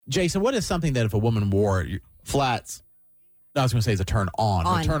Jason, what is something that if a woman wore it, Flats. I was going to say is a turn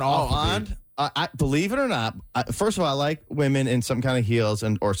on. A turn off. On. I believe it or not, first of all, I like women in some kind of heels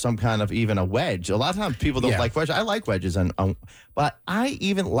or some kind of even a wedge. A lot of times people don't like wedges. I like wedges, but I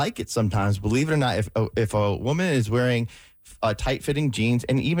even like it sometimes. Believe it or not, if a woman is wearing tight-fitting jeans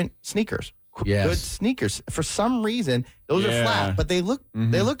and even sneakers, good sneakers, for some reason those are flat, but they look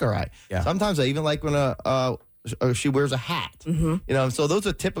all right. Yeah. Sometimes I even like when she wears a hat. So those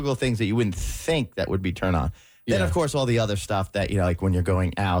are typical things that you wouldn't think that would be turn on. Then, of course, all the other stuff that, like when you're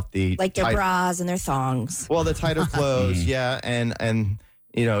going out. Like their bras and their thongs. Well, the tighter clothes, and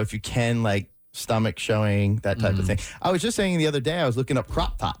if you can, like stomach showing, that type of thing. I was just saying the other day, I was looking up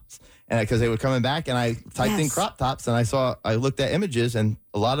crop tops. Because they were coming back, and I typed in crop tops, and I looked at images, and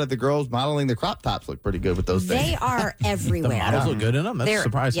a lot of the girls modeling the crop tops look pretty good with those things. They are everywhere. The models look good in them? That's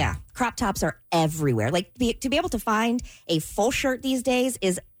surprising. Yeah, crop tops are everywhere. Like, to be able to find a full shirt these days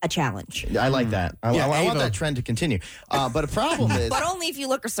is a challenge. I like that. I want that trend to continue. But a problem is... But only if you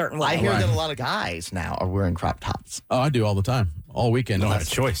look a certain way. I hear that a lot of guys now are wearing crop tops. Oh, I do all the time. All weekend. Don't have a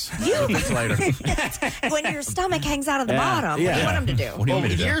choice. Later. When your stomach hangs out of the bottom, what do you want them to do? What do you want me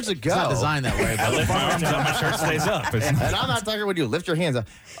to do? Years ago... It's not designed that way. I lift my arms up, my shirt stays up. And I'm not talking when you lift your hands up.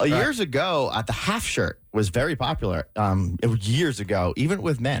 Years ago, the half shirt was very popular. It was years ago, even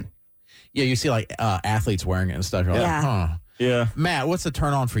with men. Yeah, you see like athletes wearing it and stuff. You're like, huh. Yeah. Matt, what's the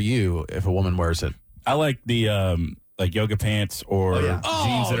turn on for you if a woman wears it? I like the like yoga pants or jeans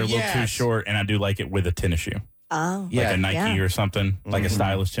that are a little too short, and I do like it with a tennis shoe. Oh. Like a Nike or something, like a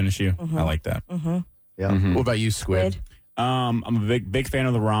stylish tennis shoe. I like that. Yeah. What about you, Squid? I'm a big fan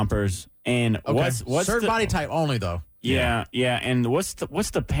of the rompers. And what's certain body type only though? Yeah. And what's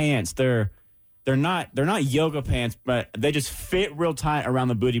the pants? They're not yoga pants, but they just fit real tight around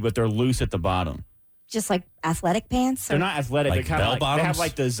the booty, but they're loose at the bottom. Just like athletic pants? They're not athletic. Like they're kind of bell like, bottoms? they have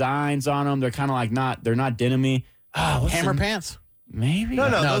like designs on them. They're kind of like they're not denim-y. Hammer pants? Maybe? No,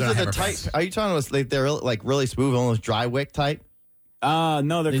 they're those are the hammer tight. pants. Are you talking about they're like really smooth, almost dry wick type?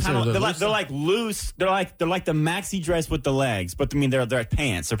 No, they're These kind are of the they're loose like loose. They're like the maxi dress with the legs, but I mean they're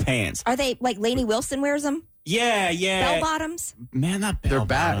pants. They're pants. Are they like Lainey Wilson wears them? Yeah. Bell bottoms? Man, not bell They're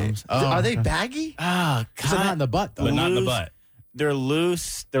bad. bottoms. Are they baggy? It's not in the butt though. But not in the butt. They're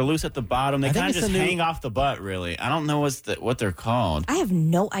loose. They're loose at the bottom. They I think kind of it's just a new- hang off the butt. Really, I don't know what they're called. I have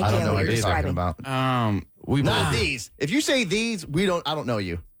no idea I don't know what what you're you're talking describing. about. We Not these. If you say these, I don't know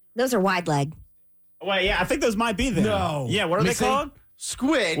you. Those are wide leg. Wait, yeah, I think those might be them. No. Yeah, what are they called?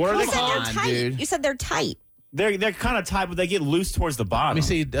 Squid. What are You they said called? they're tight. dude. You said they're tight. They're kind of tight, but they get loose towards the bottom. Let me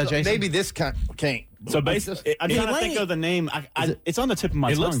see, Jason. Maybe this kind. Okay. So basically, I'm trying to think of the name. It's on the tip of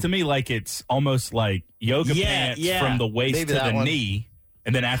my It tongue. looks to me like it's almost like yoga pants from the waist Maybe to that the one. knee,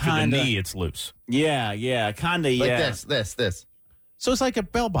 and then after Kinda. the knee, it's loose. Yeah, kind of. Like Yeah, this. So it's like a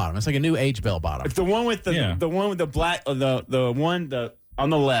bell bottom. It's like a new age bell bottom. It's the one with the one with the black, the one on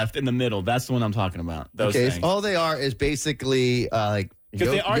the left in the middle. That's the one I'm talking about. Those Okay. things. So all they are is basically like 'Cause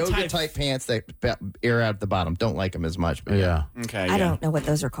they are yoga tight- type pants that air out the bottom. Don't like them as much. But Yeah. Okay. I don't know what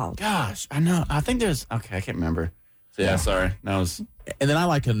those are called. Gosh, I know. I think there's. Okay, I can't remember. So, yeah, sorry. That was. And then I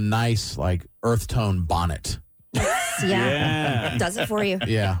like a nice like earth tone bonnet. Yeah. Does it for you.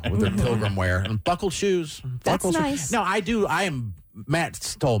 Yeah, with their pilgrim wear and buckled shoes. That's Buckled shoes. nice. No, I do. I am. Matt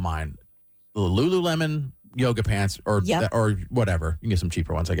stole mine. The Lululemon yoga pants or whatever. You can get some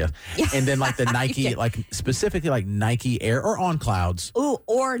cheaper ones, I guess. Yeah. And then like the Nike, like specifically like Nike Air or On Clouds Ooh,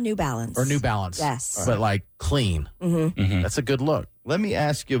 or New Balance. or New Balance. Yes. But like clean. Mm-hmm. That's a good look. let me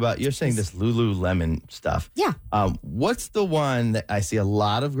ask you about. You're saying this Lululemon stuff. Yeah. What's the one that I see a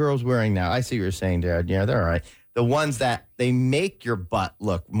lot of girls wearing now? I see what you're saying, Jared. Yeah, they're all right. The ones that they make your butt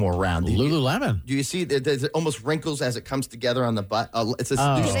look more rounded. Lululemon. Do you see there's almost wrinkles as it comes together on the butt? It's a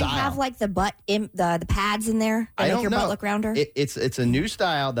new Do style. they have like the butt the pads in there that I make don't your know. butt look rounder? It's a new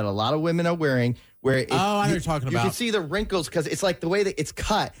style that a lot of women are wearing. Where I know what you're talking You about. can see the wrinkles because it's like the way that it's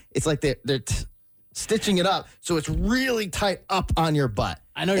cut. It's like they're stitching it up, so it's really tight up on your butt.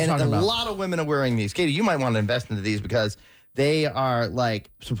 I know what you're and talking about. A lot of women are wearing these. Katie, you might want to invest into these because they are like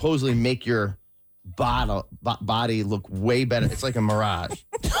supposedly make your body look way better. It's like a mirage.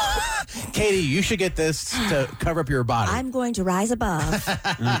 Katie, you should get this to cover up your body. I'm going to rise above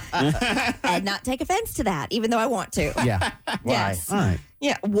and not take offense to that, even though I want to. Yeah. Why? Yes. All right.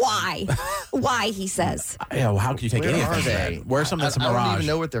 Yeah. Why? Why, he says. Yeah, well, how can you take Where anything? are from they? that? Where's something that's a I mirage? don't even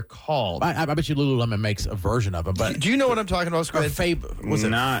know what they're called. I bet you Lululemon makes a version of them, but Do you know what I'm talking about, or Squid? was it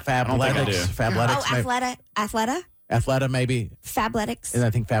Not- I don't think I do. Fabletics? Oh, maybe? Athleta? Athleta, maybe. Fabletics? And I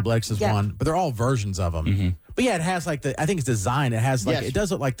think Fabletics is Yeah. one, but they're all versions of them. But But yeah, it has like I think it's designed. It has like, it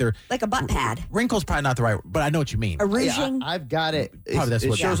does look like they're. Like a butt pad. Wrinkles probably not the right, but I know what you mean. A rouging. I've got it. That's it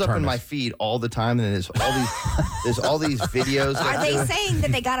what shows the up term in my is. feed all the time, and there's all these videos. Are they saying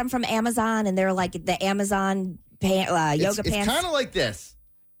that they got them from Amazon and they're like the Amazon yoga pants? It's kind of like this.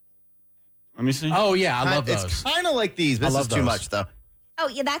 Let me see. Oh yeah, I love those. It's kind of like these. But this is too much though. Oh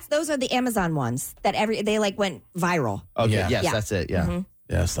yeah, those are the Amazon ones that they like went viral. Okay, Yeah. yes, Yeah. that's it. Yeah. Mm-hmm.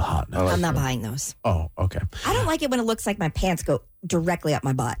 Yeah, it's the hotness. I'm not buying those. Oh, okay. I don't like it when it looks like my pants go directly up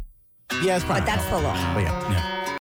my butt. Yeah, it's probably. But that's the look. But yeah.